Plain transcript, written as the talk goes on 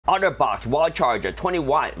OtterBox wall charger, 20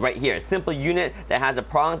 watt right here. Simple unit that has the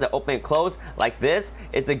prongs that open and close like this.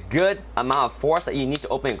 It's a good amount of force that you need to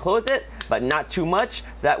open and close it, but not too much,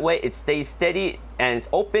 so that way it stays steady and it's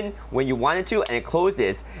open when you want it to, and it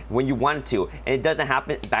closes when you want it to, and it doesn't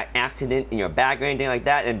happen by accident in your bag or anything like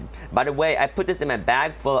that. And by the way, I put this in my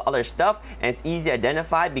bag full of other stuff, and it's easy to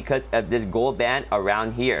identify because of this gold band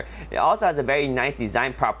around here. It also has a very nice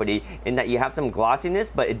design property in that you have some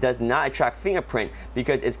glossiness, but it does not attract fingerprint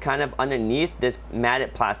because it's kind of underneath this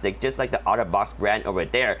matted plastic, just like the OtterBox brand over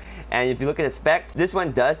there. And if you look at the spec, this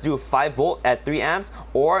one does do 5 volt at 3 amps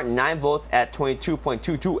or 9 volts at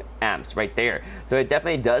 22.22 amps right there. So it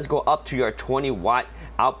definitely does go up to your 20 watt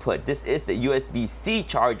output. This is the USB-C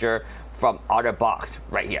charger from OtterBox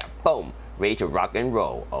right here. Boom, ready to rock and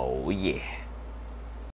roll. Oh yeah.